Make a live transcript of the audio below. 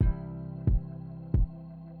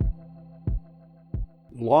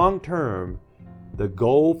long term, the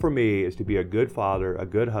goal for me is to be a good father, a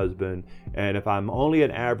good husband, and if I'm only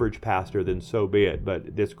an average pastor, then so be it. But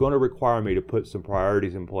it's going to require me to put some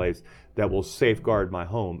priorities in place that will safeguard my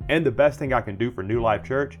home. And the best thing I can do for New Life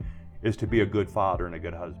Church is to be a good father and a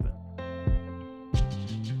good husband.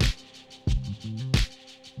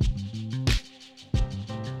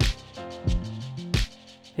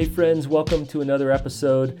 Hey friends, welcome to another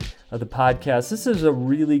episode of the podcast. This is a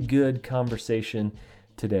really good conversation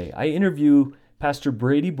today. I interview Pastor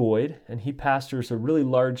Brady Boyd, and he pastors a really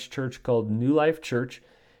large church called New Life Church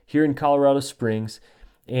here in Colorado Springs.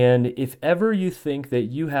 And if ever you think that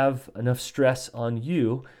you have enough stress on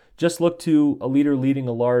you, just look to a leader leading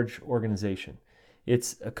a large organization.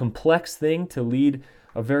 It's a complex thing to lead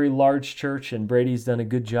a very large church, and Brady's done a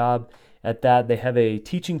good job at that. They have a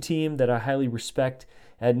teaching team that I highly respect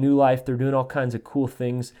at New Life. They're doing all kinds of cool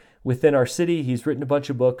things within our city. He's written a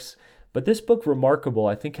bunch of books, but this book, Remarkable,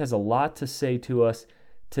 I think has a lot to say to us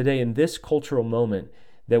today in this cultural moment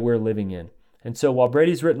that we're living in. And so while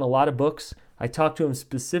Brady's written a lot of books, I talked to him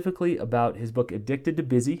specifically about his book, Addicted to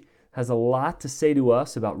Busy, has a lot to say to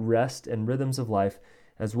us about rest and rhythms of life,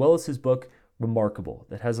 as well as his book, Remarkable,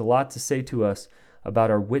 that has a lot to say to us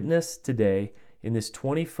about our witness today in this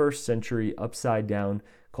 21st century upside down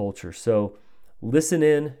culture. So listen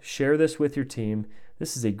in, share this with your team.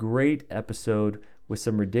 This is a great episode with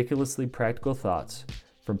some ridiculously practical thoughts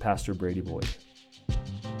from Pastor Brady Boyd.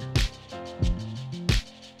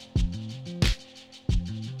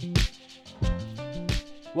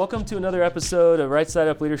 Welcome to another episode of Right Side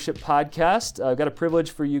Up Leadership Podcast. I've got a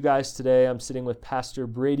privilege for you guys today. I'm sitting with Pastor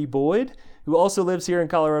Brady Boyd, who also lives here in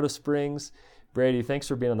Colorado Springs. Brady, thanks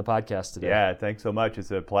for being on the podcast today. Yeah, thanks so much.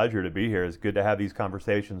 It's a pleasure to be here. It's good to have these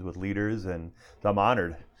conversations with leaders, and I'm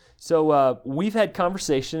honored. So we've had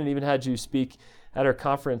conversation and even had you speak at our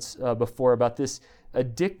conference before about this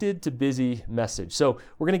Addicted to Busy message. So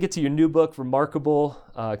we're going to get to your new book, Remarkable.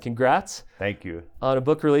 Congrats. Thank you. On a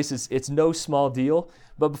book release. It's no small deal.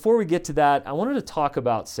 But before we get to that, I wanted to talk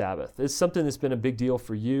about Sabbath. It's something that's been a big deal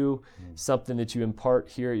for you, something that you impart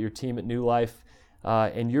here at your team at New Life.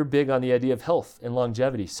 And you're big on the idea of health and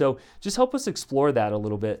longevity. So just help us explore that a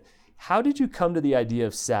little bit. How did you come to the idea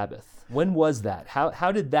of Sabbath? When was that?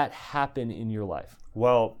 How did that happen in your life?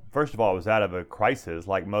 Well, first of all, it was out of a crisis.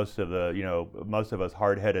 Like most of us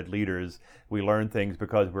hard-headed leaders, we learn things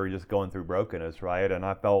because we're just going through brokenness, right? And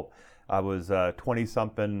I felt I was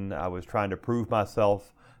 20-something. I was trying to prove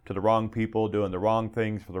myself to the wrong people, doing the wrong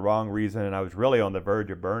things for the wrong reason. And I was really on the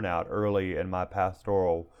verge of burnout early in my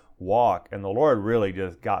pastoral walk. And the Lord really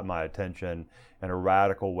just got my attention in a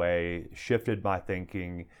radical way, shifted my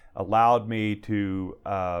thinking, allowed me to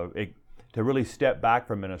really step back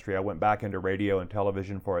from ministry. I went back into radio and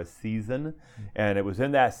television for a season, and it was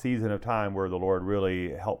in that season of time where the Lord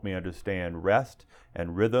really helped me understand rest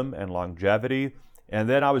and rhythm and longevity. And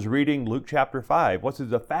then I was reading Luke chapter 5, which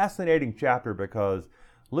is a fascinating chapter because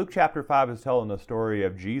Luke chapter 5 is telling the story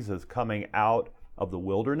of Jesus coming out of the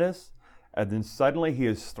wilderness, and then suddenly he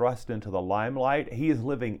is thrust into the limelight. He is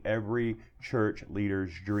living every church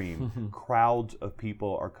leader's dream. Crowds of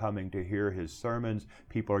people are coming to hear his sermons.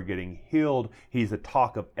 People are getting healed. He's the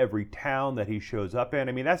talk of every town that he shows up in.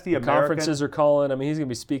 I mean, that's the American. Conferences are calling. I mean, he's going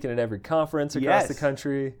to be speaking at every conference across the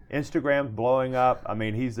country. Instagram's blowing up. I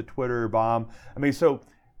mean, he's the Twitter bomb. I mean, so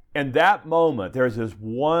in that moment, there's this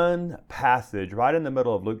one passage right in the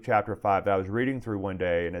middle of Luke chapter 5 that I was reading through one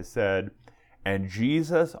day, and it said, "And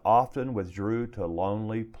Jesus often withdrew to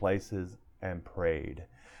lonely places and prayed."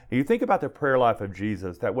 And you think about the prayer life of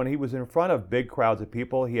Jesus, that when he was in front of big crowds of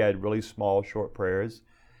people, he had really small, short prayers.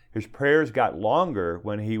 His prayers got longer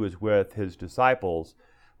when he was with his disciples.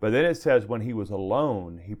 But then it says when he was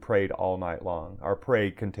alone, he prayed all night long, or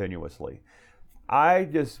prayed continuously.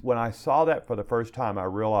 When I saw that for the first time, I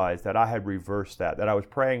realized that I had reversed that I was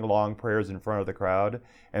praying long prayers in front of the crowd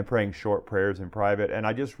and praying short prayers in private. And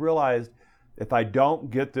I just realized, if I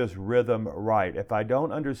don't get this rhythm right, if I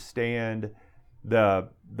don't understand the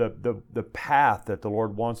path that the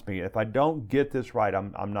Lord wants me, if I don't get this right,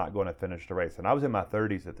 I'm not going to finish the race. And I was in my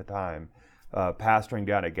 30s at the time, pastoring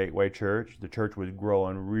down at Gateway Church. The church was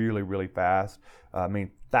growing really, really fast. I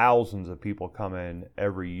mean, thousands of people come in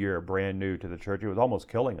every year, brand new to the church. It was almost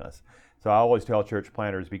killing us. So I always tell church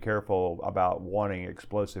planters, be careful about wanting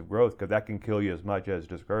explosive growth, because that can kill you as much as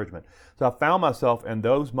discouragement. So I found myself in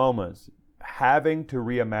those moments having to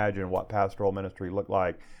reimagine what pastoral ministry looked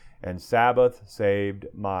like, and Sabbath saved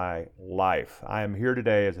my life. I am here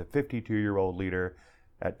today as a 52-year-old leader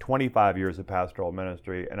at 25 years of pastoral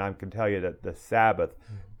ministry, and I can tell you that the Sabbath,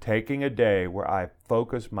 taking a day where I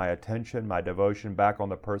focus my attention, my devotion back on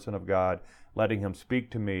the person of God, letting Him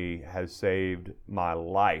speak to me, has saved my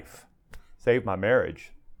life, saved my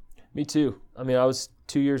marriage. Me too. I mean, I was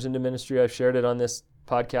 2 years into ministry. I've shared it on this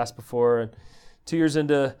podcast before, and 2 years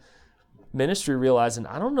into ministry realizing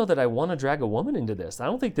I don't know that I want to drag a woman into this. I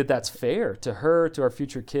don't think that that's fair to her, to our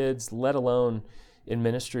future kids, let alone in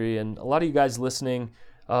ministry. And a lot of you guys listening,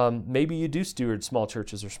 maybe you do steward small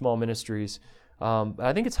churches or small ministries. But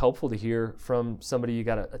I think it's helpful to hear from somebody, you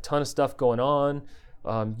got a ton of stuff going on.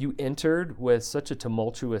 You entered with such a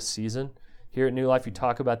tumultuous season here at New Life. You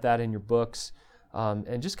talk about that in your books.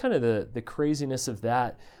 And just kind of the craziness of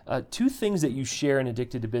that. Two things that you share in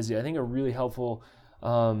Addicted to Busy I think are really helpful.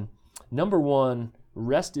 Number one,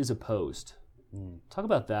 rest is opposed. Talk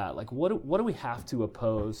about that. Like, what do we have to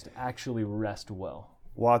oppose to actually rest well?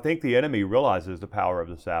 Well, I think the enemy realizes the power of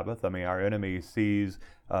the Sabbath. I mean, our enemy sees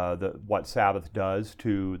what Sabbath does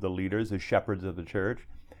to the leaders, the shepherds of the church.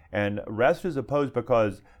 And rest is opposed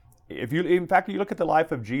because in fact, you look at the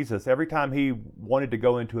life of Jesus, every time he wanted to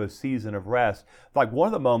go into a season of rest, like one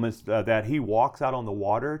of the moments that he walks out on the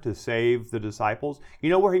water to save the disciples, you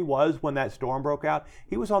know where he was when that storm broke out?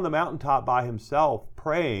 He was on the mountaintop by himself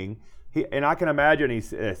praying. And I can imagine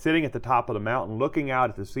he's sitting at the top of the mountain looking out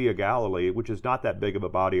at the Sea of Galilee, which is not that big of a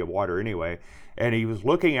body of water anyway. And he was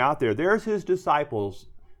looking out there. There's his disciples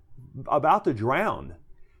about to drown.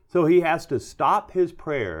 So he has to stop his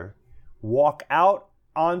prayer, walk out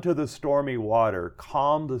onto the stormy water,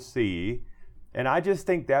 calm the sea. And I just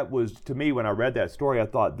think that was, to me, when I read that story, I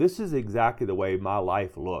thought, this is exactly the way my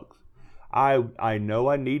life looks. I know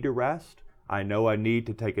I need to rest. I know I need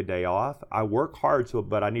to take a day off. I work hard,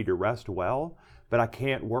 but I need to rest well. But I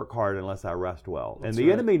can't work hard unless I rest well. That's and the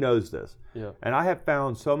right. enemy knows this. Yeah. And I have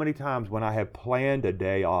found so many times when I have planned a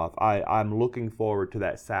day off, I'm looking forward to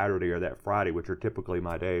that Saturday or that Friday, which are typically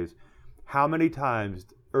my days. How many times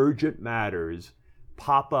urgent matters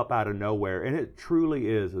pop up out of nowhere, and it truly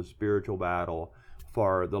is a spiritual battle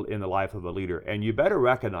in the life of a leader, and you better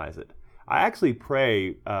recognize it. I actually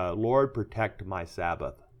pray, Lord, protect my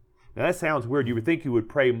Sabbath. Now that sounds weird. You would think you would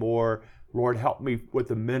pray more, Lord, help me with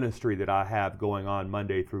the ministry that I have going on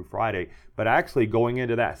Monday through Friday. But actually going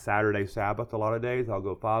into that Saturday Sabbath a lot of days, I'll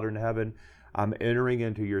go, Father in heaven, I'm entering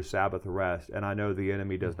into your Sabbath rest, and I know the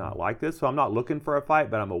enemy does not like this, so I'm not looking for a fight,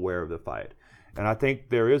 but I'm aware of the fight. And I think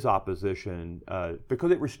there is opposition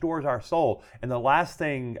because it restores our soul. And the last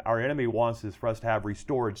thing our enemy wants is for us to have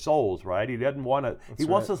restored souls, right? He doesn't want to. He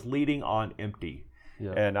wants us leading on empty.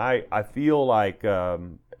 Yeah. And I feel like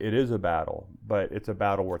it is a battle, but it's a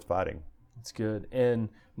battle worth fighting. It's good. And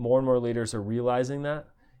more leaders are realizing that,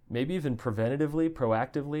 maybe even preventatively,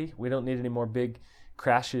 proactively. We don't need any more big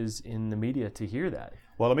crashes in the media to hear that.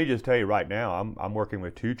 Well, let me just tell you right now, I'm working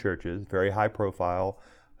with two churches, very high profile,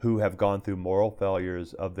 who have gone through moral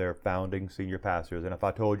failures of their founding senior pastors. And if I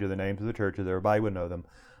told you the names of the churches, everybody would know them.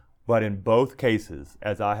 But in both cases,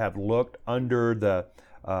 as I have looked under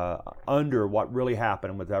what really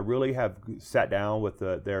happened, as I really have sat down with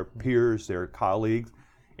their peers, their colleagues,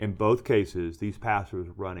 in both cases, these pastors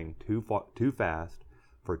were running too fast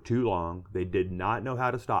for too long. They did not know how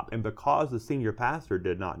to stop. And because the senior pastor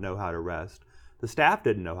did not know how to rest, the staff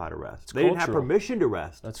didn't know how to rest. They didn't have permission to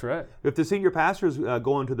rest. That's right. If the senior pastor's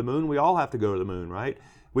going to the moon, we all have to go to the moon, right?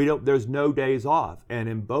 There's no days off. And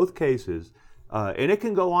in both cases, and it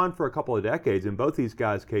can go on for a couple of decades. In both these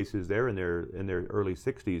guys' cases, they're in their early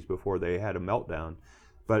 60s before they had a meltdown.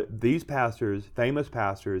 But these pastors, famous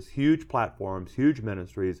pastors, huge platforms, huge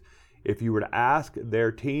ministries, if you were to ask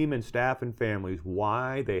their team and staff and families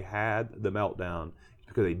why they had the meltdown, it's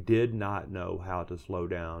because they did not know how to slow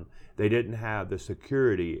down. They didn't have the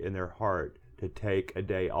security in their heart to take a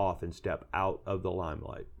day off and step out of the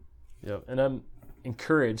limelight. Yeah, and I'm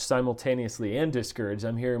encouraged simultaneously and discouraged.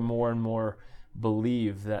 I'm hearing more and more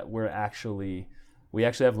believe that we actually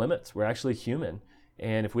have limits. We're actually human.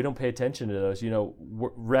 And if we don't pay attention to those,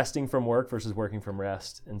 resting from work versus working from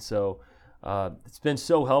rest. And so it's been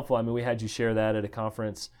so helpful. I mean, we had you share that at a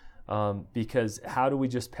conference because how do we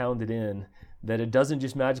just pound it in that it doesn't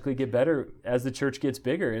just magically get better as the church gets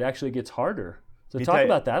bigger? It actually gets harder. So talk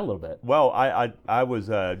about that a little bit. Well, I was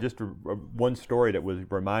just one story that was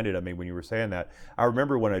reminded of me when you were saying that. I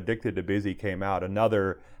remember when Addicted to Busy came out,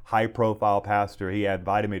 another high-profile pastor, he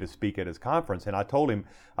invited me to speak at his conference, and I told him,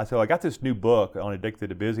 I said, I got this new book on Addicted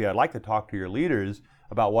to Busy. I'd like to talk to your leaders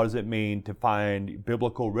about what does it mean to find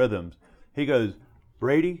biblical rhythms. He goes,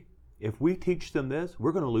 Brady, if we teach them this,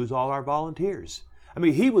 we're going to lose all our volunteers. I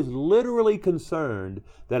mean, he was literally concerned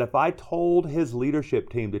that if I told his leadership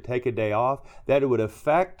team to take a day off, that it would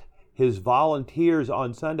affect his volunteers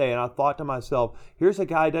on Sunday. And I thought to myself, here's a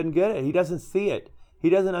guy who doesn't get it. He doesn't see it. He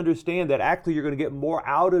doesn't understand that actually you're going to get more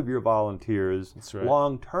out of your volunteers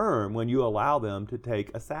long term when you allow them to take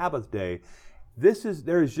a Sabbath day.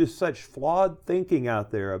 There's just such flawed thinking out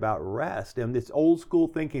there about rest, and this old school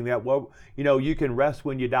thinking that, well, you can rest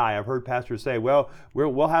when you die. I've heard pastors say, well,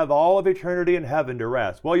 we'll have all of eternity in heaven to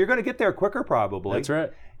rest. Well, you're going to get there quicker probably. That's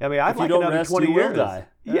right. I mean, I'd if like you don't another rest, 20 you years. will die.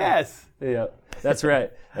 Yes. Yeah, that's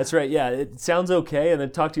right. That's right. Yeah, it sounds okay, and then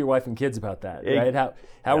talk to your wife and kids about that, right?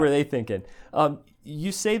 How were they thinking?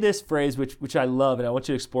 You say this phrase, which I love, and I want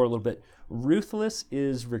you to explore a little bit. Ruthless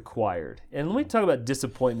is required. And let me talk about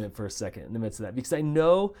disappointment for a second in the midst of that, because I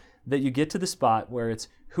know that you get to the spot where it's,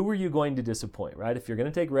 who are you going to disappoint, right? If you're going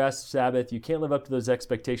to take rest, Sabbath, you can't live up to those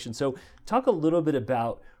expectations. So talk a little bit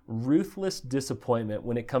about ruthless disappointment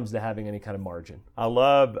when it comes to having any kind of margin. I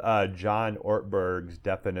love John Ortberg's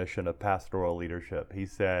definition of pastoral leadership. He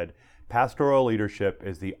said, pastoral leadership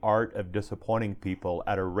is the art of disappointing people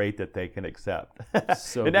at a rate that they can accept.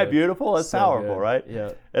 Isn't that beautiful? It's powerful, right?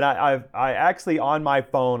 Yeah. And I actually, on my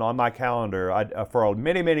phone, on my calendar, for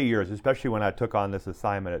many, many years, especially when I took on this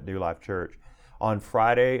assignment at New Life Church, on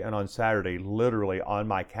Friday and on Saturday, literally on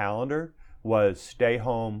my calendar, was stay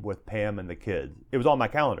home with Pam and the kids. It was on my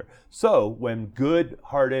calendar. So when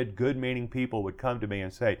good-hearted, good-meaning people would come to me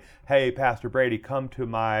and say, hey, Pastor Brady, come to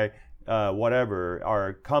my whatever,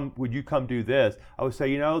 or would you come do this? I would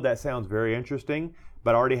say, that sounds very interesting,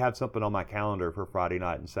 but I already have something on my calendar for Friday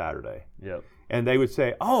night and Saturday. Yep. And they would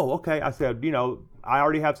say, oh, okay. I said, I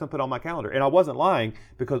already have something on my calendar. And I wasn't lying,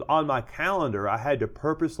 because on my calendar, I had to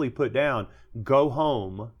purposely put down, go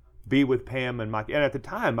home, be with Pam and at the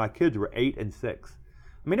time, my kids were 8 and 6.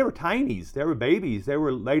 I mean, they were tinies. They were babies. They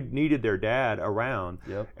needed their dad around.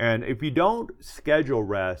 Yep. And if you don't schedule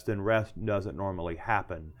rest, then rest doesn't normally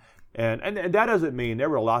happen. And that doesn't mean there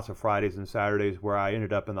were lots of Fridays and Saturdays where I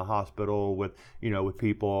ended up in the hospital with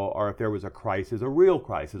people, or if there was a crisis, a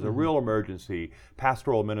real emergency.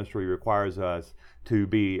 Pastoral ministry requires us to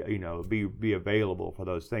be available for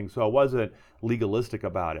those things. So I wasn't legalistic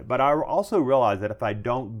about it. But I also realized that if I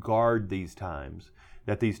don't guard these times,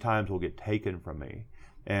 that these times will get taken from me.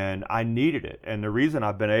 And I needed it. And the reason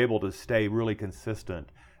I've been able to stay really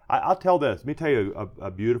consistent, I'll tell this. Let me tell you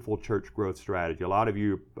a beautiful church growth strategy. A lot of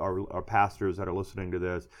you are pastors that are listening to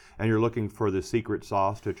this, and you're looking for the secret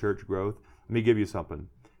sauce to church growth. Let me give you something.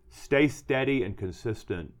 Stay steady and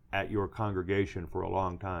consistent at your congregation for a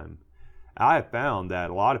long time. I have found that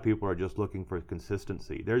a lot of people are just looking for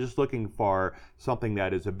consistency. They're just looking for something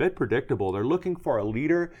that is a bit predictable. They're looking for a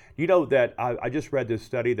leader. That I just read this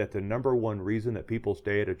study that the number one reason that people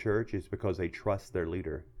stay at a church is because they trust their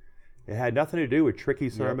leader. It had nothing to do with tricky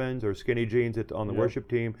sermons or skinny jeans on the worship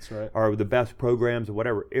team or the best programs or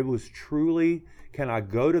whatever. It was truly, can I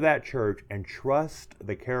go to that church and trust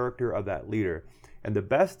the character of that leader? And the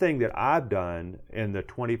best thing that I've done in the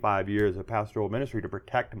 25 years of pastoral ministry to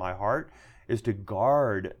protect my heart is to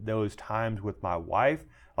guard those times with my wife.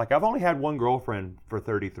 Like, I've only had one girlfriend for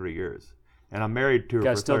 33 years, and I'm married to her for 30.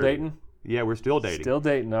 You guys still dating? Yeah, we're still dating. Still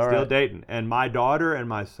dating, all right. Still dating. And my daughter and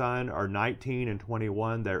my son are 19 and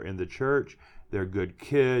 21. They're in the church. They're good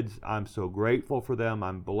kids. I'm so grateful for them.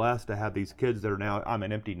 I'm blessed to have these kids that are now, I'm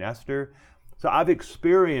an empty nester. So I've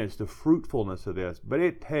experienced the fruitfulness of this, but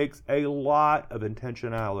it takes a lot of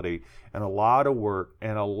intentionality and a lot of work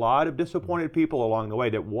and a lot of disappointed people along the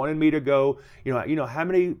way that wanted me to go. How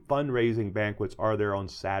many fundraising banquets are there on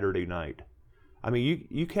Saturday night? I mean,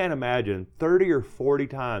 you can't imagine 30 or 40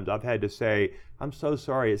 times I've had to say, I'm so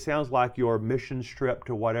sorry. It sounds like your mission trip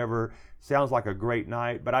to whatever sounds like a great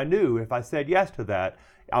night. But I knew if I said yes to that,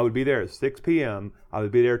 I would be there at 6 p.m. I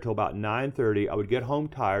would be there till about 9:30. I would get home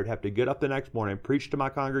tired, have to get up the next morning, preach to my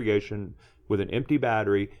congregation with an empty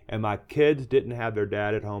battery, and my kids didn't have their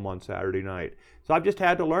dad at home on Saturday night. So I've just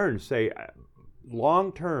had to learn to say,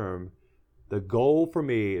 long term, the goal for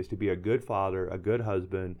me is to be a good father, a good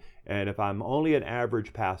husband, and if I'm only an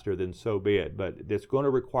average pastor, then so be it. But it's going to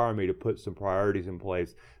require me to put some priorities in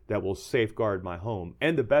place that will safeguard my home.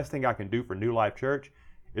 And the best thing I can do for New Life Church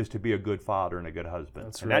is to be a good father and a good husband.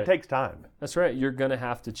 That's and right. That takes time. That's right. You're going to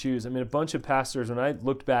have to choose. I mean, a bunch of pastors, when I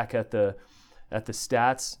looked back at the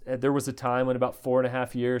stats, there was a time when about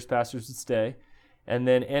 4.5 years pastors would stay. And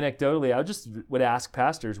then anecdotally, I just would ask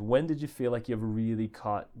pastors, when did you feel like you've really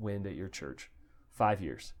caught wind at your church? 5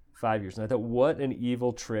 years. 5 years. And I thought, what an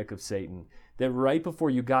evil trick of Satan, that right before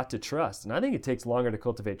you got to trust. And I think it takes longer to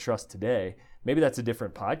cultivate trust today. Maybe that's a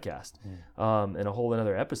different podcast and a whole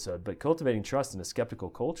another episode. But cultivating trust in a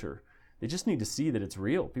skeptical culture, They just need to see that it's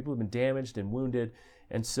real. People have been damaged and wounded.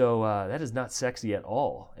 And so that is not sexy at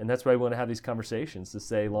all. And that's why we want to have these conversations to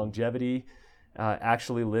say longevity,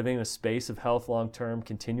 actually living a space of health long-term,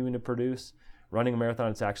 continuing to produce, running a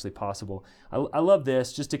marathon, it's actually possible. I love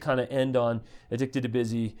this, just to kind of end on Addicted to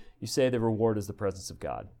Busy. You say the reward is the presence of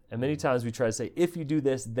God. And many times we try to say, if you do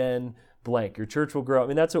this, then blank, your church will grow. I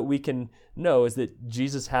mean, that's what we can know, is that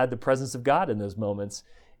Jesus had the presence of God in those moments.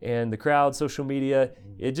 And the crowd, social media,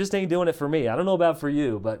 it just ain't doing it for me. I don't know about for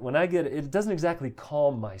you, but when I get it, it doesn't exactly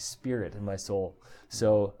calm my spirit and my soul.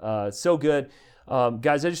 So, so good.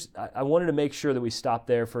 Guys, I wanted to make sure that we stop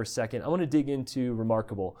there for a second. I want to dig into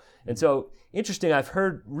remarkable. And so, interesting, I've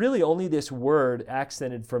heard really only this word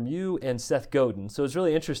accented from you and Seth Godin. So it's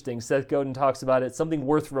really interesting. Seth Godin talks about it, something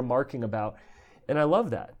worth remarking about. And I love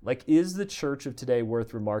that. Like, is the church of today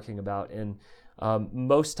worth remarking about? And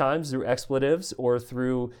most times through expletives or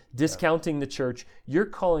through discounting the church, you're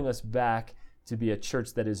calling us back to be a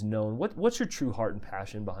church that is known. What's your true heart and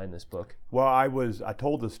passion behind this book? Well, I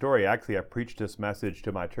told the story. Actually, I preached this message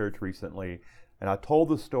to my church recently, and I told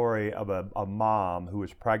the story of a mom who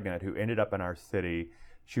was pregnant who ended up in our city.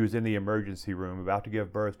 She was in the emergency room about to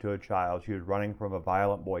give birth to a child. She was running from a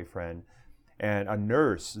violent boyfriend, and a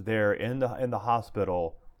nurse there in the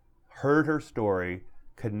hospital heard her story,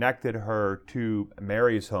 connected her to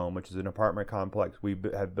Mary's Home, which is an apartment complex we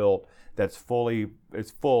have built that's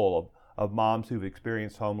full of moms who've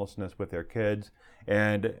experienced homelessness with their kids.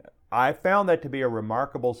 And I found that to be a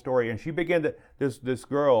remarkable story. And she began to, this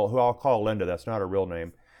girl, who I'll call Linda, that's not her real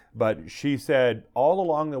name, but she said, all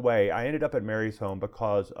along the way, I ended up at Mary's Home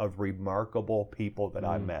because of remarkable people that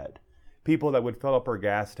I met. People that would fill up her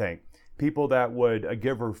gas tank, people that would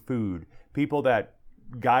give her food, people that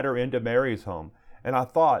got her into Mary's Home. And I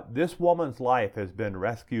thought, this woman's life has been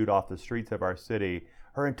rescued off the streets of our city.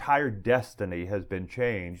 Her entire destiny has been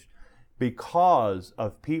changed because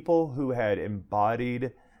of people who had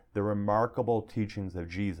embodied the remarkable teachings of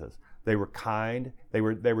Jesus. They were kind. They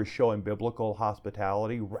were showing biblical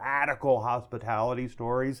hospitality, radical hospitality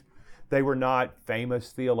stories. They were not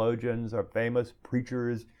famous theologians or famous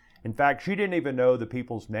preachers. In fact, she didn't even know the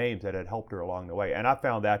people's names that had helped her along the way. And I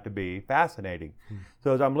found that to be fascinating.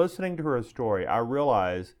 So as I'm listening to her story, I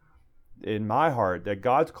realize in my heart that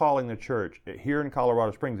God's calling the church here in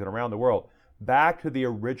Colorado Springs and around the world back to the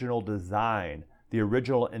original design, the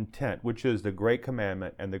original intent, which is the Great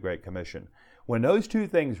Commandment and the Great Commission. When those two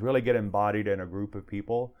things really get embodied in a group of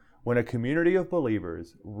people, when a community of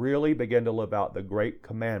believers really begin to live out the Great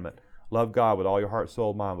Commandment, love God with all your heart,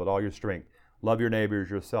 soul, mind, with all your strength, love your neighbor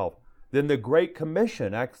as yourself, then the Great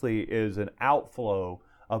Commission actually is an outflow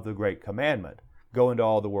of the Great Commandment. Go into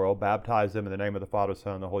all the world, baptize them in the name of the Father,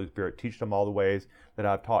 Son, and the Holy Spirit, teach them all the ways that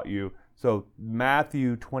I've taught you. So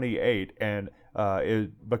Matthew 28, and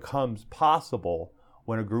it becomes possible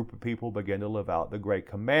when a group of people begin to live out the Great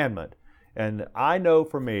Commandment. And I know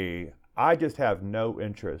for me, I just have no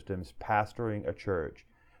interest in pastoring a church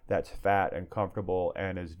that's fat and comfortable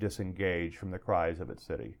and is disengaged from the cries of its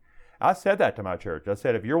city. I said that to my church. I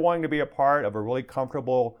said, if you're wanting to be a part of a really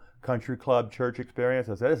comfortable country club church experience,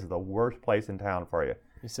 I said, this is the worst place in town for you.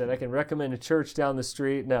 You said, I can recommend a church down the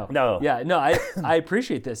street. No. Yeah, no, I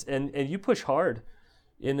appreciate this. And you push hard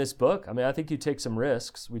in this book. I mean, I think you take some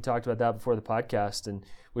risks. We talked about that before the podcast, and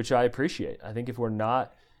which I appreciate. I think if we're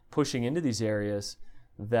not pushing into these areas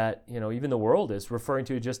that, even the world is referring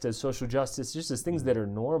to just as social justice, just as things that are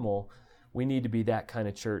normal, we need to be that kind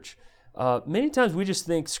of church. Many times we just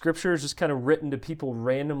think Scripture is just kind of written to people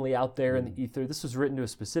randomly out there in the ether. This was written to a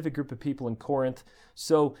specific group of people in Corinth.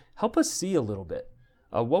 So help us see a little bit.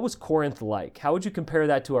 What was Corinth like? How would you compare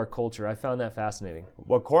that to our culture? I found that fascinating.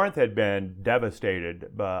 Well, Corinth had been devastated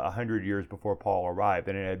 100 years before Paul arrived,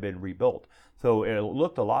 and it had been rebuilt. So it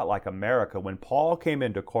looked a lot like America. When Paul came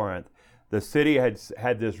into Corinth, the city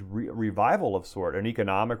had this revival of sort, an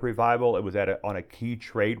economic revival. It was on a key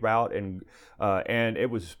trade route, and it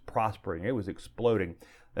was prospering. It was exploding.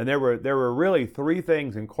 And there were really three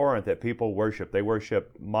things in Corinth that people worshiped. They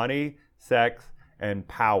worshiped money, sex, and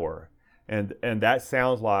power. And that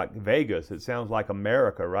sounds like Vegas. It sounds like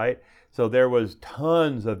America, right? So there was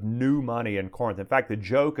tons of new money in Corinth. In fact, the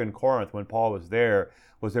joke in Corinth when Paul was there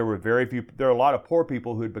was there were a lot of poor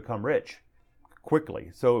people who had become rich quickly.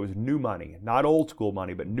 So it was new money, not old school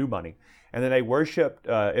money, but new money. And then they worshiped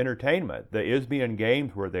entertainment. The Isthmian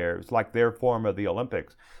Games were there. It's like their form of the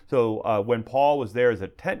Olympics. So when Paul was there as a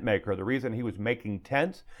tent maker, the reason he was making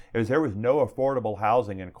tents is there was no affordable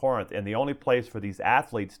housing in Corinth. And the only place for these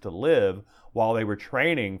athletes to live while they were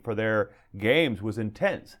training for their games was in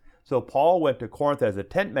tents. So Paul went to Corinth as a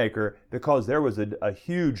tent maker because there was a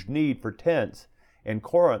huge need for tents in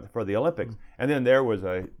Corinth for the Olympics. And then there was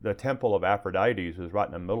the Temple of Aphrodite was right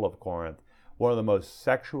in the middle of Corinth, one of the most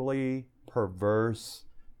sexually perverse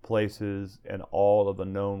places in all of the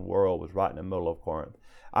known world was right in the middle of Corinth.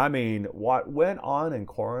 I mean, what went on in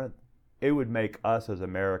Corinth, it would make us as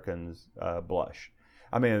Americans blush.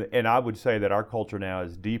 I mean, and I would say that our culture now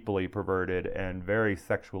is deeply perverted and very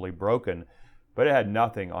sexually broken, but it had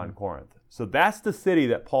nothing on Corinth. So that's the city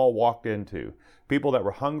that Paul walked into. People that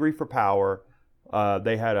were hungry for power,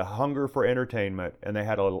 they had a hunger for entertainment, and they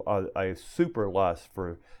had a super lust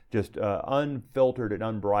for just unfiltered and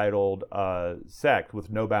unbridled sex with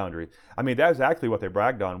no boundaries. I mean, that was actually what they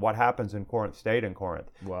bragged on. What happens in Corinth stayed in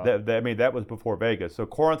Corinth. Wow. I mean, that was before Vegas. So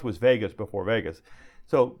Corinth was Vegas before Vegas.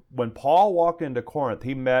 So when Paul walked into Corinth,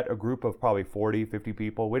 he met a group of probably 40, 50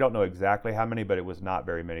 people. We don't know exactly how many, but it was not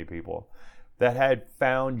very many people that had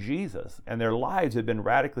found Jesus, and their lives had been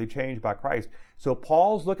radically changed by Christ. So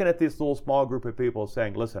Paul's looking at this little small group of people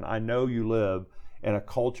saying, listen, I know you live in a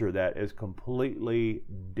culture that is completely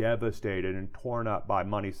devastated and torn up by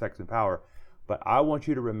money, sex, and power, but I want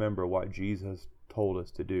you to remember what Jesus told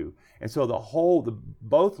us to do. And so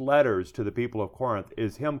both letters to the people of Corinth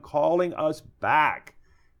is him calling us back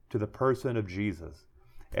to the person of Jesus.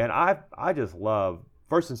 And I just love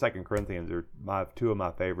 1st and 2nd Corinthians are two of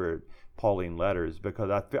my favorite Pauline letters,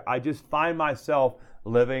 because I just find myself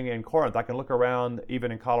living in Corinth. I can look around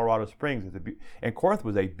even in Colorado Springs, and Corinth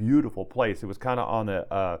was a beautiful place. It was kind of on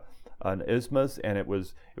an isthmus, and it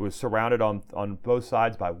was surrounded on both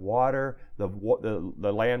sides by water.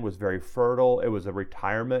 The land was very fertile. It was a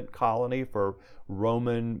retirement colony for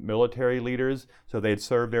Roman military leaders, so they'd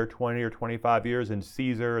served there 20 or 25 years, and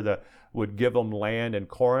Caesar would give them land in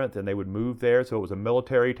Corinth, and they would move there. So it was a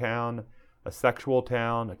military town, a sexual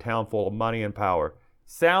town, a town full of money and power.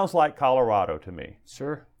 Sounds like Colorado to me.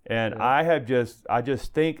 Sure. And Yeah. I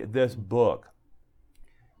just think this book,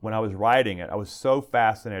 when I was writing it, I was so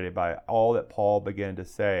fascinated by all that Paul began to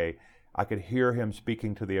say. I could hear him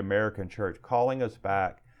speaking to the American church, calling us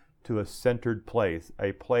back to a centered place,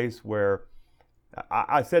 a place where,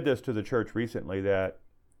 I said this to the church recently, that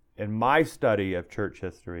in my study of church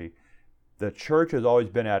history, the church has always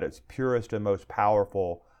been at its purest and most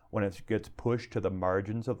powerful when it gets pushed to the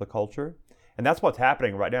margins of the culture. And that's what's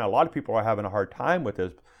happening right now. A lot of people are having a hard time with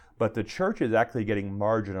this, but the church is actually getting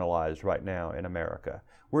marginalized right now in America.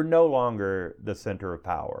 We're no longer the center of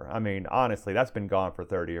power. I mean, honestly, that's been gone for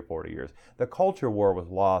 30 or 40 years. The culture war was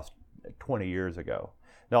lost 20 years ago.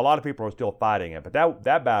 Now, a lot of people are still fighting it, but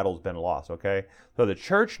that battle's been lost, okay? So the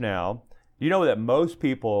church now, you know that most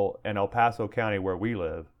people in El Paso County where we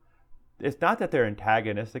live, it's not that they're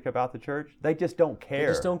antagonistic about the church. They just don't care.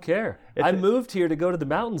 They just don't care. I moved here to go to the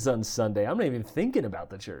mountains on Sunday. I'm not even thinking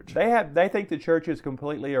about the church. They think the church is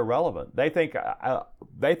completely irrelevant. They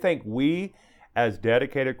think we, as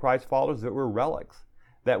dedicated Christ followers, that we're relics,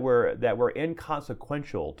 that we're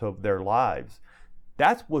inconsequential to their lives.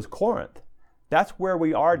 That was Corinth. That's where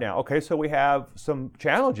we are now. Okay, so we have some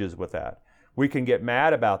challenges with that. We can get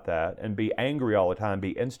mad about that and be angry all the time,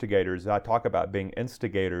 be instigators. I talk about being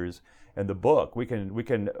instigators in the book. We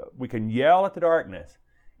can yell at the darkness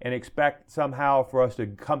and expect somehow for us to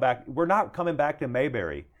come back. We're not coming back to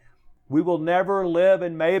Mayberry. We will never live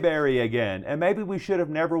in Mayberry again. And maybe we should have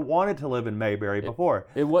never wanted to live in Mayberry before.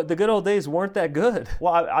 The good old days weren't that good.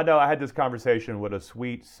 Well, I know I had this conversation with a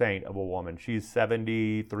sweet saint of a woman. She's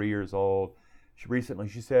 73 years old.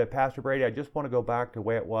 She said, Pastor Brady, I just want to go back to the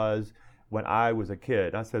way it was when I was a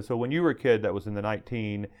kid. I said, so when you were a kid, that was in the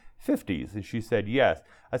 1950s? And she said, yes.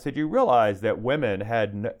 I said, you realize that women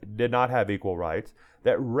did not have equal rights,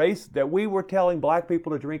 that we were telling black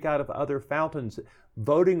people to drink out of other fountains.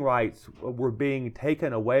 Voting rights were being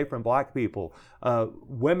taken away from black people.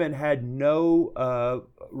 Women had no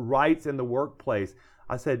rights in the workplace.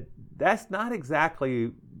 I said, that's not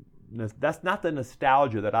the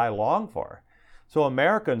nostalgia that I long for. So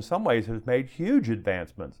America, in some ways, has made huge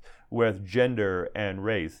advancements with gender and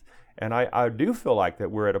race. And I do feel like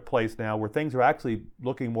that we're at a place now where things are actually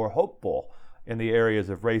looking more hopeful in the areas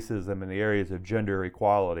of racism and the areas of gender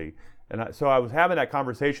equality. And so I was having that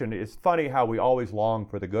conversation. It's funny how we always long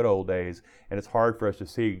for the good old days, and it's hard for us to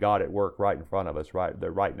see God at work right in front of us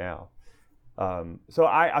right now. So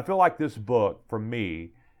I feel like this book, for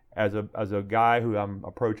me, as a guy who I'm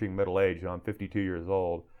approaching middle age, I'm 52 years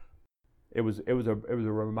old, it was a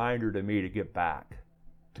reminder to me to get back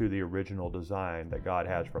to the original design that God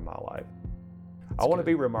has for my life. I want to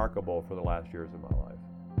be remarkable for the last years of my life.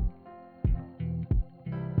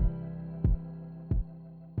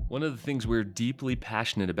 One of the things we're deeply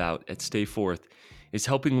passionate about at Stay Forth is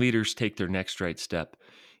helping leaders take their next right step.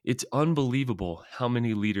 It's unbelievable how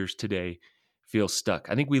many leaders today feel stuck.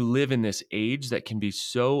 I think we live in this age that can be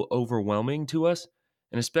so overwhelming to us.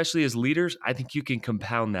 And especially as leaders, I think you can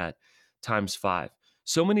compound that times 5.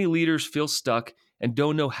 So many leaders feel stuck and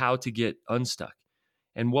don't know how to get unstuck.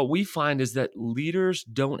 And what we find is that leaders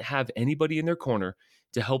don't have anybody in their corner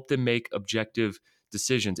to help them make objective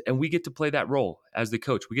decisions. And we get to play that role as the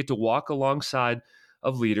coach. We get to walk alongside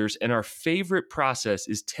of leaders. And our favorite process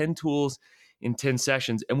is 10 tools in 10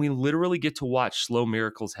 sessions. And we literally get to watch slow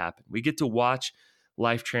miracles happen. We get to watch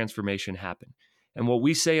life transformation happen. And what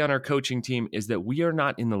we say on our coaching team is that we are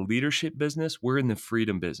not in the leadership business, we're in the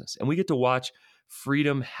freedom business. And we get to watch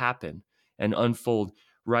freedom happen and unfold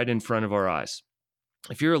right in front of our eyes.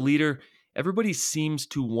 If you're a leader, everybody seems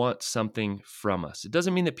to want something from us. It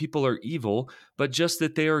doesn't mean that people are evil, but just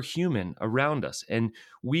that they are human around us. And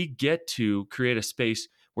we get to create a space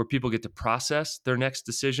where people get to process their next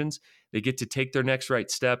decisions, they get to take their next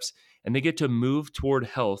right steps, and they get to move toward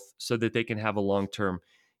health so that they can have a long-term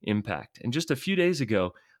impact. And just a few days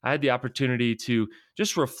ago, I had the opportunity to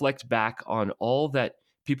just reflect back on all that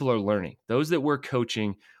people are learning. Those that we're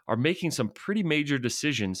coaching are making some pretty major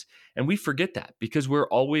decisions, and we forget that because we're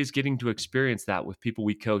always getting to experience that with people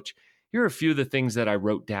we coach. Here are a few of the things that I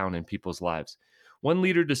wrote down in people's lives. One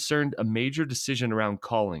leader discerned a major decision around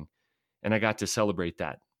calling, and I got to celebrate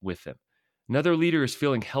that with them. Another leader is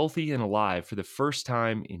feeling healthy and alive for the first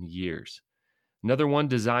time in years. Another one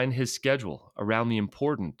designed his schedule around the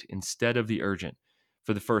important instead of the urgent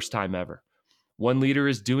for the first time ever. One leader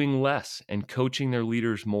is doing less and coaching their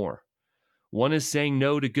leaders more. One is saying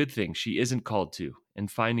no to good things she isn't called to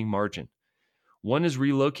and finding margin. One is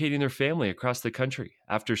relocating their family across the country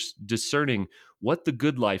after discerning what the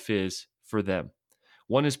good life is for them.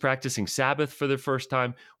 One is practicing Sabbath for the first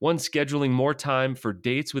time. One scheduling more time for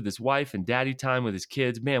dates with his wife and daddy time with his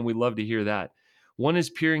kids. Man, we love to hear that. One is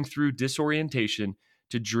peering through disorientation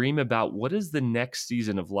to dream about what is the next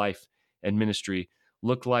season of life and ministry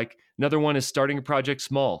look like. Another one is starting a project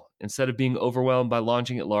small instead of being overwhelmed by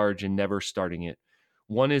launching it large and never starting it.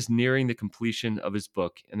 One is nearing the completion of his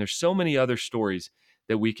book. And there's so many other stories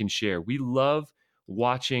that we can share. We love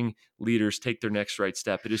watching leaders take their next right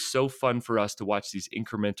step. It is so fun for us to watch these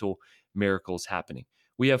incremental miracles happening.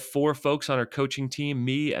 We have 4 folks on our coaching team,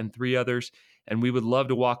 me and 3 others, and we would love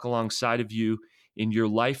to walk alongside of you in your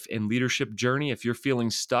life and leadership journey. If you're feeling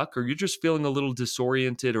stuck or you're just feeling a little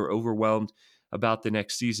disoriented or overwhelmed about the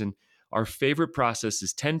next season, our favorite process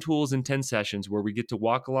is 10 tools in 10 sessions where we get to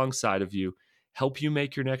walk alongside of you, help you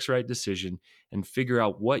make your next right decision, and figure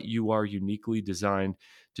out what you are uniquely designed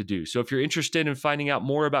to do. So if you're interested in finding out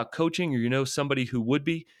more about coaching or you know somebody who would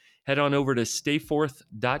be, head on over to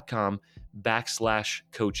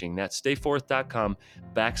stayforth.com/coaching. That's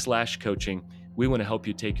stayforth.com/coaching. We want to help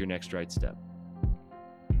you take your next right step.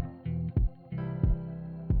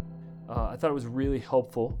 I thought it was really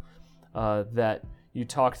helpful that you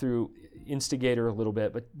talk through Instigator a little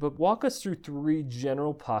bit, but walk us through 3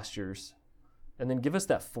 general postures and then give us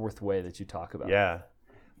that 4th way that you talk about. Yeah.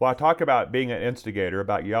 Well, I talk about being an instigator,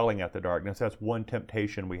 about yelling at the darkness. That's one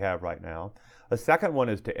temptation we have right now. A second one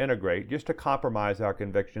is to integrate, just to compromise our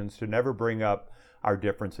convictions, to never bring up our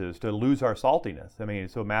differences, to lose our saltiness. I mean,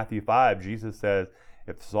 so Matthew 5, Jesus says,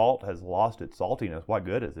 if salt has lost its saltiness, what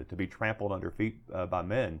good is it? To be trampled under feet by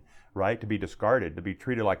men, right? To be discarded, to be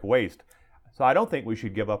treated like waste. So I don't think we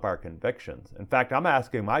should give up our convictions. In fact, I'm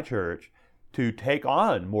asking my church to take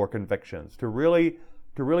on more convictions, to really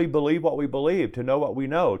believe what we believe, to know what we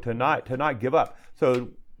know, to not give up. So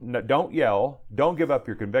don't yell, don't give up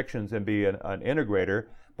your convictions and be an integrator,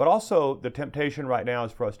 but also the temptation right now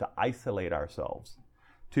is for us to isolate ourselves,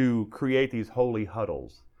 to create these holy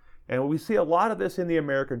huddles. And we see a lot of this in the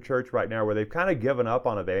American church right now where they've kind of given up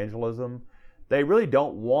on evangelism. They really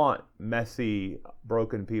don't want messy,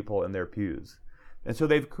 broken people in their pews. And so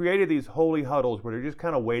they've created these holy huddles where they're just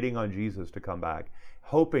kind of waiting on Jesus to come back,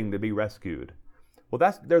 hoping to be rescued.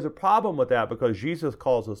 Well, there's a problem with that because Jesus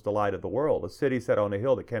calls us the light of the world, a city set on a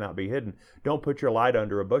hill that cannot be hidden. Don't put your light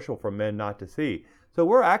under a bushel for men not to see. So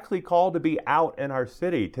we're actually called to be out in our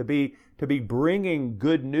city, to be bringing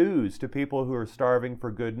good news to people who are starving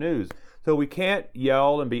for good news. So we can't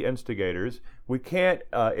yell and be instigators. We can't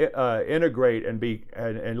integrate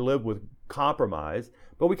and live with compromise,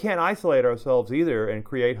 but we can't isolate ourselves either and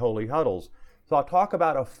create holy huddles. So I'll talk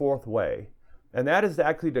about a 4th way. And that is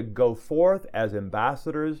actually to go forth as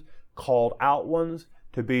ambassadors, called out ones,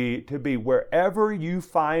 to be wherever you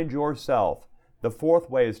find yourself. The 4th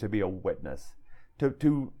way is to be a witness,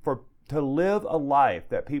 to live a life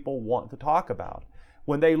that people want to talk about.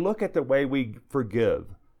 When they look at the way we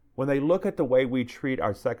forgive, when they look at the way we treat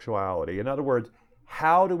our sexuality, in other words,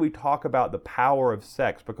 how do we talk about the power of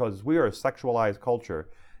sex? Because we are a sexualized culture.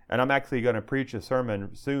 And I'm actually going to preach a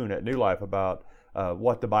sermon soon at New Life about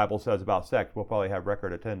what the Bible says about sex. We'll probably have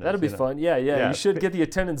record attendance. That'll be fun. Yeah. You should get the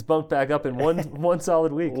attendance bumped back up in one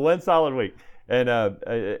solid week. One solid week. And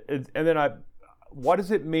then what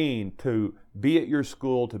does it mean to be at your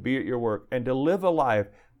school, to be at your work, and to live a life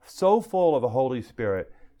so full of the Holy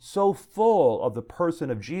Spirit, so full of the person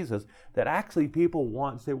of Jesus, that actually people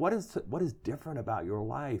want to say, what is different about your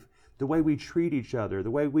life? The way we treat each other, the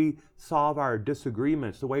way we solve our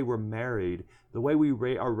disagreements, the way we're married, the way we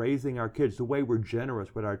are raising our kids, the way we're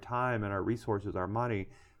generous with our time and our resources, our money.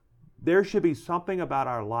 There should be something about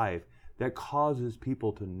our life that causes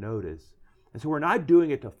people to notice. And so we're not doing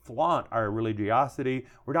it to flaunt our religiosity.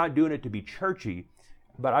 We're not doing it to be churchy.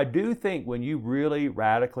 But I do think when you really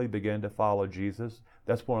radically begin to follow Jesus,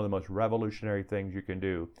 that's one of the most revolutionary things you can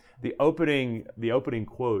do. The opening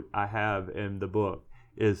quote I have in the book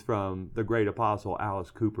is from the great apostle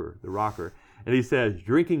Alice Cooper, the rocker. And he says,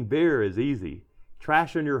 "Drinking beer is easy.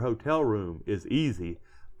 Trashing your hotel room is easy.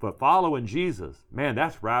 But following Jesus, man,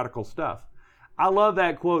 that's radical stuff." I love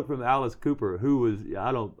that quote from Alice Cooper, who was,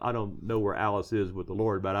 I don't know where Alice is with the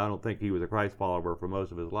Lord, but I don't think he was a Christ follower for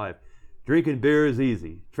most of his life. Drinking beer is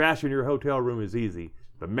easy. Trashing your hotel room is easy.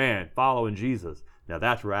 But man, following Jesus, now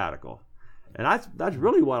that's radical. And that's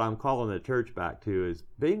really what I'm calling the church back to, is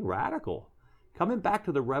being radical. Coming back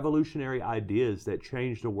to the revolutionary ideas that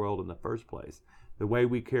changed the world in the first place. The way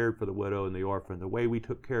we cared for the widow and the orphan, the way we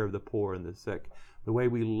took care of the poor and the sick, the way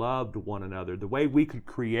we loved one another, the way we could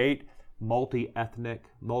create multi-ethnic,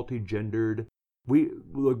 multi-gendered.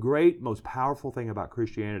 The great, most powerful thing about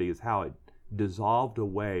Christianity is how it dissolved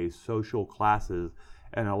away social classes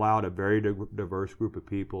and allowed a very diverse group of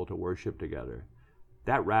people to worship together.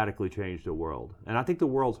 That radically changed the world. And I think the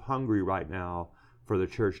world's hungry right now for the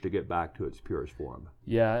church to get back to its purest form.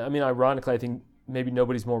 Yeah, I mean, ironically, I think maybe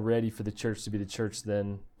nobody's more ready for the church to be the church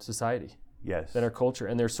than society. Yes. Than our culture.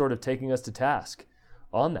 And they're sort of taking us to task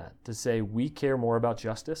on that, to say we care more about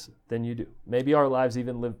justice than you do. Maybe our lives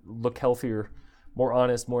even look healthier, more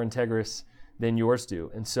honest, more integrous than yours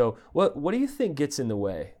do. And so what do you think gets in the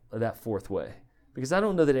way of that fourth way? Because I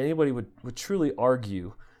don't know that anybody would truly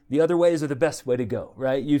argue the other ways are the best way to go,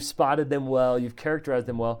 right? You've spotted them well, you've characterized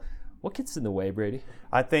them well. What gets in the way, Brady?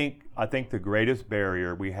 I think the greatest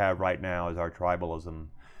barrier we have right now is our tribalism.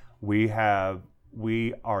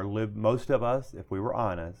 Most of us, if we were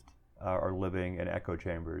honest, are living in echo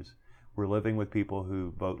chambers. We're living with people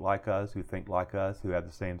who vote like us, who think like us, who have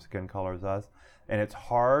the same skin color as us. And it's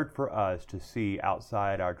hard for us to see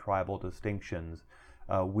outside our tribal distinctions.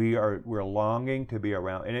 We're longing to be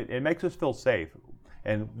around, and it makes us feel safe.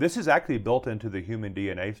 And this is actually built into the human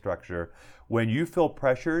DNA structure. When you feel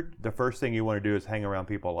pressured, the first thing you want to do is hang around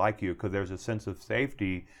people like you, because there's a sense of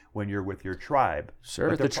safety when you're with your tribe.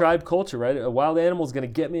 Sure, the tribe culture, right? A wild animal is going to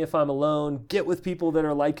get me if I'm alone, get with people that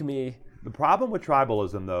are like me. The problem with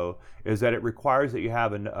tribalism, though, is that it requires that you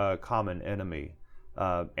have a common enemy.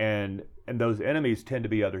 And those enemies tend to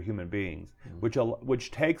be other human beings,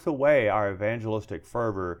 which takes away our evangelistic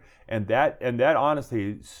fervor, and that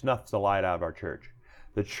honestly snuffs the light out of our church.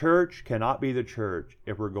 The church cannot be the church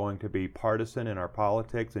if we're going to be partisan in our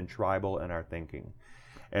politics and tribal in our thinking.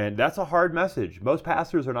 And that's a hard message. Most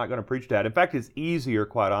pastors are not going to preach that. In fact, it's easier,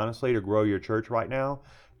 quite honestly, to grow your church right now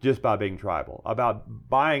just by being tribal, about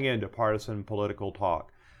buying into partisan political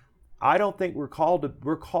talk. I don't think we're called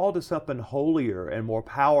to something holier and more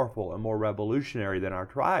powerful and more revolutionary than our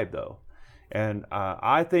tribe, though. And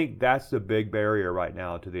I think that's the big barrier right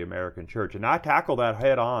now to the American church. And I tackle that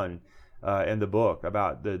head on in the book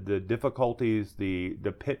about the difficulties,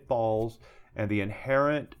 the pitfalls, and the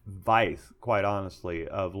inherent vice, quite honestly,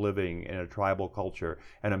 of living in a tribal culture.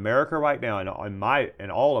 And America right now,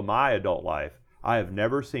 in all of my adult life, I have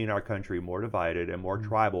never seen our country more divided and more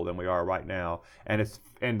tribal than we are right now.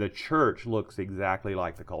 And the church looks exactly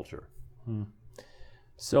like the culture.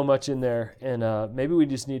 So much in there. And maybe we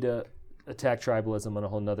just need to attack tribalism on a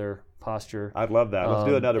whole nother posture. I'd love that. Let's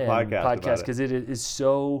do another podcast because it is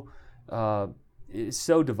so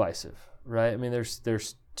divisive, right? I mean,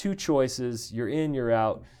 there's two choices. You're in, you're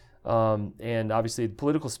out. And obviously the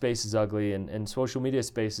political space is ugly and social media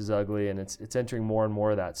space is ugly, and it's entering more and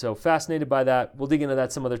more of that. So fascinated by that. We'll dig into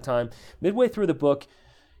that some other time. Midway through the book,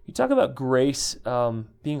 you talk about grace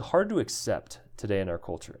being hard to accept today in our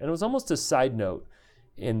culture. And it was almost a side note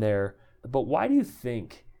in there. But why do you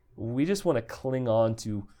think we just want to cling on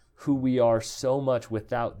to who we are so much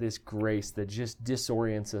without this grace that just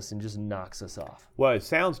disorients us and just knocks us off? Well, it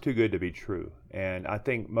sounds too good to be true. And I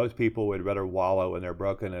think most people would rather wallow in their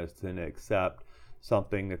brokenness than accept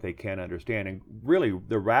something that they can't understand. And really,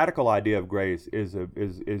 the radical idea of grace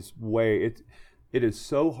it is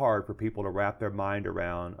so hard for people to wrap their mind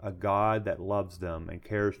around a God that loves them and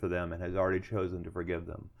cares for them and has already chosen to forgive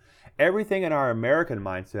them. Everything in our American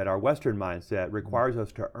mindset, our Western mindset, requires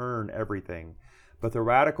us to earn everything. But the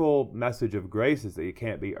radical message of grace is that it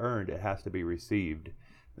can't be earned, it has to be received.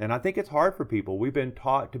 And I think it's hard for people. We've been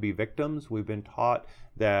taught to be victims. We've been taught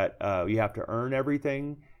that you have to earn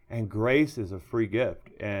everything. And grace is a free gift.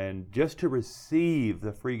 And just to receive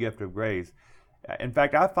the free gift of grace, in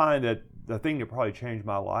fact, I find that the thing that probably changed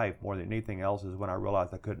my life more than anything else is when I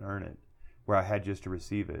realized I couldn't earn it, where I had just to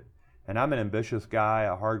receive it. And I'm an ambitious guy,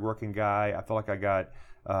 a hardworking guy. I feel like I got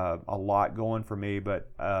a lot going for me,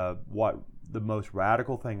 but what the most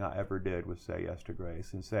radical thing I ever did was say yes to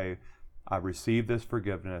grace and say, I received this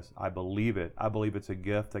forgiveness. I believe it. I believe it's a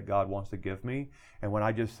gift that God wants to give me. And when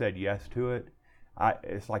I just said yes to it,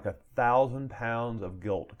 it's like 1,000 pounds of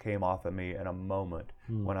guilt came off of me in a moment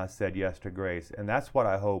when I said yes to grace. And that's what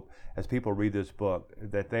I hope as people read this book,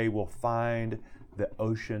 that they will find the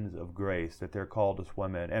oceans of grace that they're called to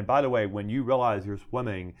swim in. And by the way, when you realize you're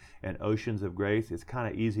swimming in oceans of grace, it's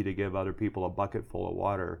kind of easy to give other people a bucket full of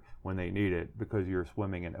water when they need it because you're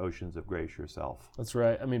swimming in oceans of grace yourself. That's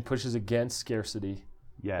right. I mean, pushes against scarcity.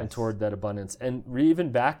 Yes. And toward that abundance. And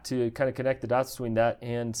even back to kind of connect the dots between that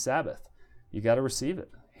and Sabbath. You got to receive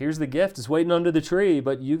it. Here's the gift. It's waiting under the tree,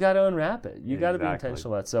 but you got to unwrap it. You got to be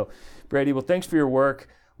intentional about it. So, Brady, well, thanks for your work.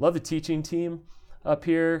 Love the teaching team up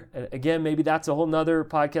here. And again, maybe that's a whole nother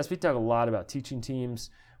podcast. We talk a lot about teaching teams.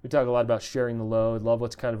 We talk a lot about sharing the load. Love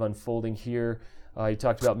what's kind of unfolding here. You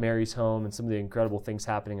talked about Mary's Home and some of the incredible things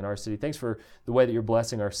happening in our city. Thanks for the way that you're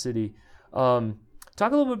blessing our city.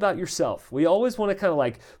 Talk a little bit about yourself. We always want to kind of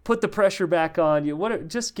like put the pressure back on you.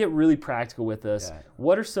 Just get really practical with us. Yeah.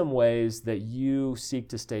 What are some ways that you seek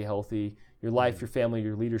to stay healthy, your life, your family,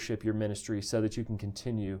 your leadership, your ministry, so that you can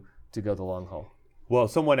continue to go the long haul? Well,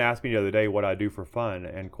 someone asked me the other day what I do for fun,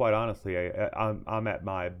 and quite honestly,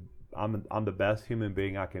 I'm the best human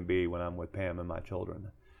being I can be when I'm with Pam and my children,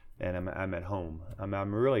 and I'm at home. I'm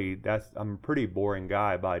a pretty boring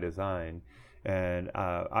guy by design. And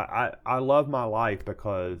I love my life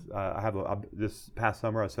because this past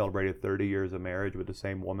summer I celebrated 30 years of marriage with the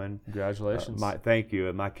same woman. Congratulations. Thank you.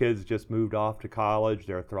 And my kids just moved off to college.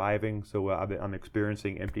 They're thriving. So I'm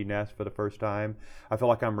experiencing empty nest for the first time. I feel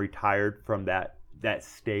like I'm retired from that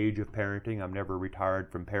stage of parenting. I'm never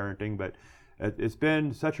retired from parenting, but it's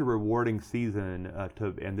been such a rewarding season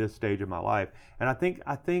in this stage of my life. And I think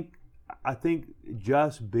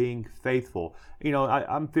just being faithful. You know,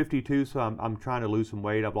 I'm 52, so I'm trying to lose some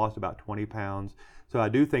weight. I've lost about 20 pounds. So I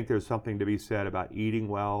do think there's something to be said about eating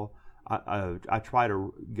well. I try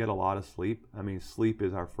to get a lot of sleep. I mean, sleep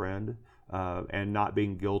is our friend, and not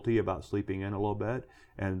being guilty about sleeping in a little bit.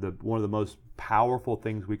 And one of the most powerful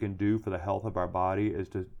things we can do for the health of our body is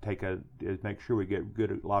to make sure we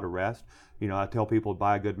get a lot of rest. You know, I tell people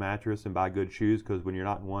buy a good mattress and buy good shoes, because when you're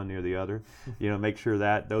not in one, near the other. You know, make sure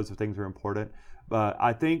that those things are important. But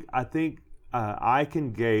I think I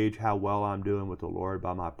can gauge how well I'm doing with the Lord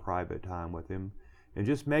by my private time with Him, and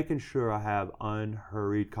just making sure I have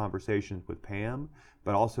unhurried conversations with Pam,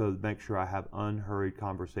 but also make sure I have unhurried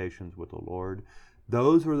conversations with the Lord.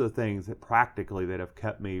 Those are the things that practically that have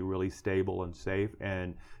kept me really stable and safe,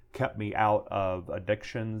 and kept me out of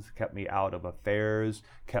addictions, kept me out of affairs,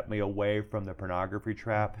 kept me away from the pornography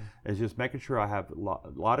trap. Is just making sure I have a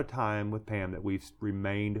lot of time with Pam, that we've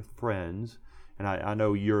remained friends. And I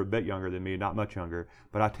know you're a bit younger than me, not much younger,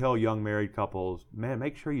 but I tell young married couples, man,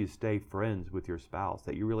 make sure you stay friends with your spouse,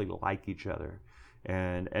 that you really like each other.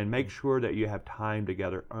 And make sure that you have time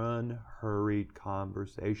together, unhurried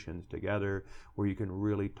conversations together, where you can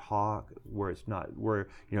really talk, where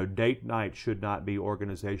date night should not be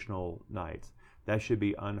organizational nights. That should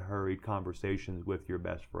be unhurried conversations with your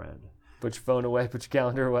best friend. Put your phone away, put your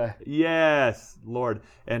calendar away. Yes, Lord.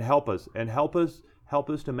 And help us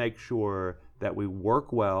to make sure that we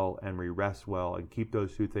work well and we rest well, and keep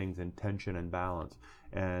those two things in tension and balance.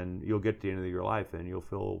 And you'll get to the end of your life and you'll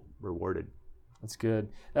feel rewarded. That's good.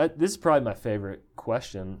 This is probably my favorite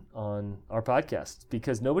question on our podcast,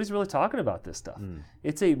 because nobody's really talking about this stuff.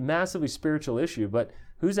 It's a massively spiritual issue, but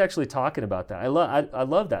who's actually talking about that? I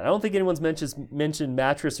love that. I don't think anyone's mentioned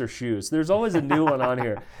mattress or shoes. There's always a new one on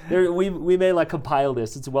here. We may like compile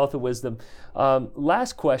this. It's a wealth of wisdom.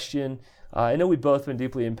 Last question. I know we've both been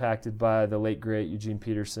deeply impacted by the late, great Eugene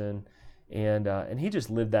Peterson, and he just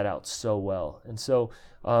lived that out so well. And so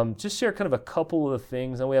just share kind of a couple of the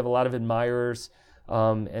things. And we have a lot of admirers,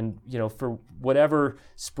 and for whatever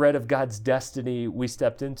spread of God's destiny we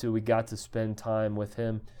stepped into, we got to spend time with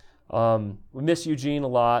him. We miss Eugene a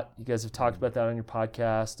lot. You guys have talked about that on your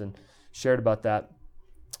podcast and shared about that.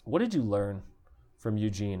 What did you learn from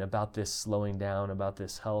Eugene about this slowing down, about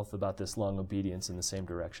this health, about this long obedience in the same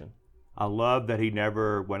direction? I love that he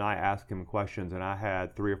never, when I asked him questions, and I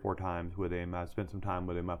had 3 or 4 times with him, I spent some time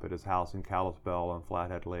with him up at his house in Kalispell on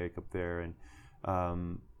Flathead Lake up there, and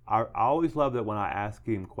I always loved that when I asked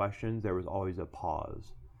him questions, there was always a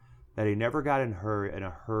pause, that he never got in a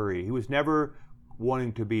hurry. He was never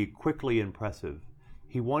wanting to be quickly impressive.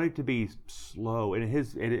 He wanted to be slow, and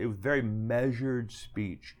it was very measured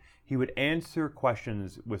speech. He would answer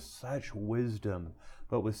questions with such wisdom,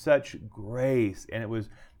 but with such grace,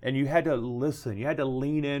 and you had to listen. You had to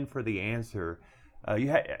lean in for the answer.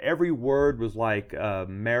 Every word was like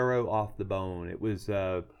marrow off the bone. It was.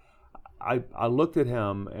 I looked at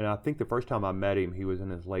him, and I think the first time I met him, he was in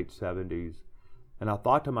his late 70s, and I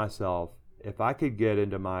thought to myself, if I could get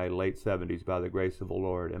into my late 70s by the grace of the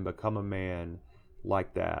Lord and become a man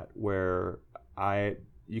like that, where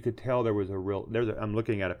you could tell there was I'm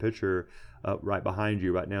looking at a picture right behind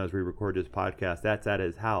you right now as we record this podcast. That's at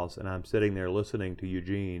his house, and I'm sitting there listening to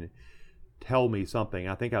Eugene tell me something.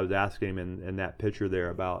 I think I was asking him in that picture there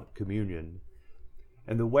about communion.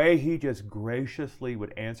 And the way he just graciously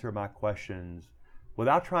would answer my questions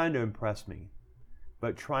without trying to impress me,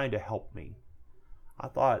 but trying to help me. I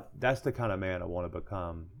thought, that's the kind of man I want to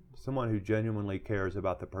become. Someone who genuinely cares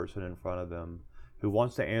about the person in front of them, who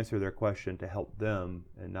wants to answer their question to help them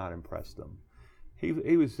and not impress them. He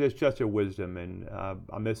was just a wisdom, and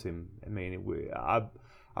I miss him. I mean,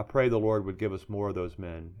 I pray the Lord would give us more of those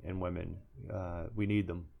men and women. We need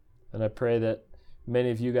them. And I pray that many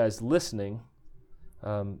of you guys listening,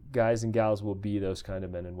 guys and gals, will be those kind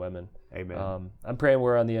of men and women. Amen. I'm praying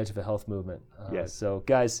we're on the edge of a health movement. Yes. So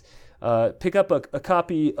guys, pick up a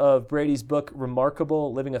copy of Brady's book,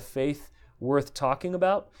 Remarkable, Living a Faith Worth Talking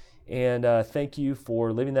About. And thank you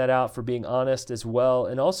for leaving that out, for being honest as well.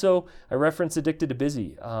 And also, I reference Addicted to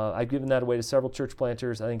Busy. I've given that away to several church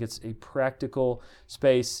planters. I think it's a practical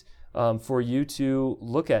space for you to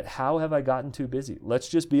look at, how have I gotten too busy? Let's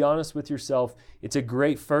just be honest with yourself. It's a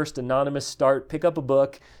great first anonymous start. Pick up a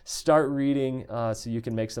book, start reading, so you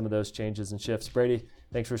can make some of those changes and shifts. Brady,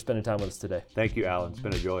 thanks for spending time with us today. Thank you, Alan. It's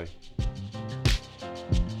been a joy.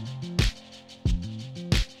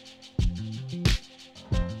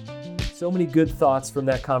 So many good thoughts from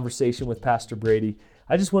that conversation with Pastor Brady.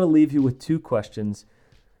 I just want to leave you with 2 questions.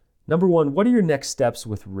 Number 1, what are your next steps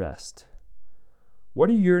with rest?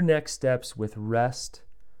 What are your next steps with rest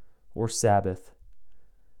or Sabbath?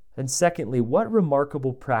 And secondly, what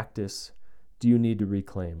remarkable practice do you need to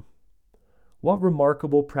reclaim? What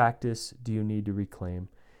remarkable practice do you need to reclaim?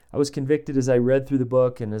 I was convicted as I read through the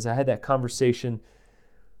book and as I had that conversation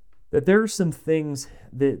that there are some things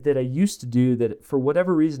that I used to do that for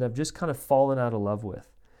whatever reason I've just kind of fallen out of love with.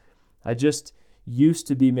 I just used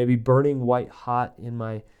to be maybe burning white hot in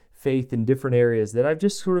my faith in different areas that I've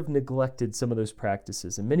just sort of neglected some of those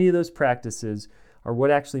practices. And many of those practices are what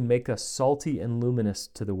actually make us salty and luminous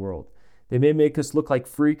to the world. They may make us look like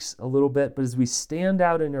freaks a little bit, but as we stand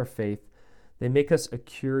out in our faith, they make us a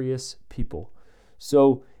curious people.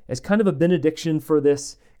 So as kind of a benediction for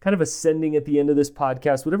this, kind of ascending at the end of this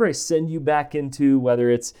podcast, whatever I send you back into, whether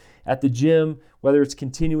it's at the gym, whether it's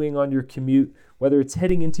continuing on your commute, whether it's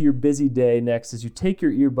heading into your busy day next, as you take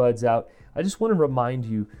your earbuds out, I just want to remind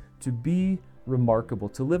you to be remarkable,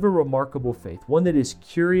 to live a remarkable faith, one that is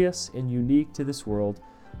curious and unique to this world,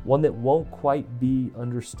 one that won't quite be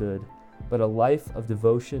understood, but a life of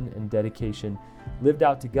devotion and dedication lived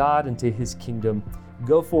out to God and to His kingdom.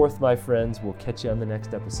 Go forth, my friends. We'll catch you on the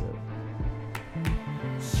next episode.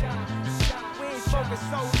 We ain't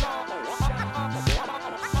focused so long.